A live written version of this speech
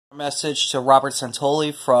Message to Robert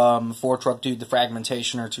Santoli from Four Truck Dude the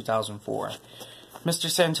Fragmentationer 2004. Mr.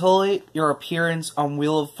 Santoli, your appearance on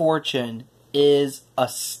Wheel of Fortune is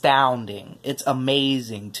astounding. It's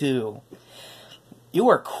amazing, too. You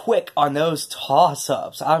are quick on those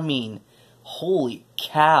toss-ups. I mean, holy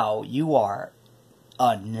cow, you are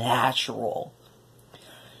a natural.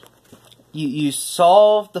 You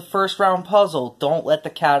solved the first round puzzle. Don't let the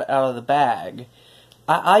cat out of the bag.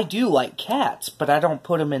 I do like cats, but I don't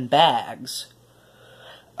put them in bags.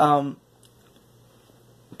 And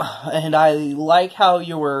I like how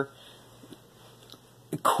you were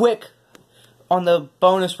quick on the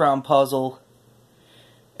bonus round puzzle.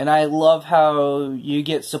 And I love how you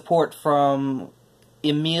get support from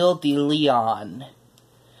Emile de Leon.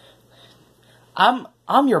 I'm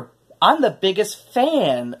the biggest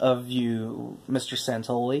fan of you, Mr.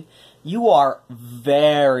 Santoli. You are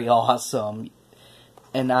very awesome.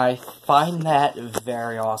 And I find that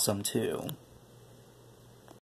very awesome, too.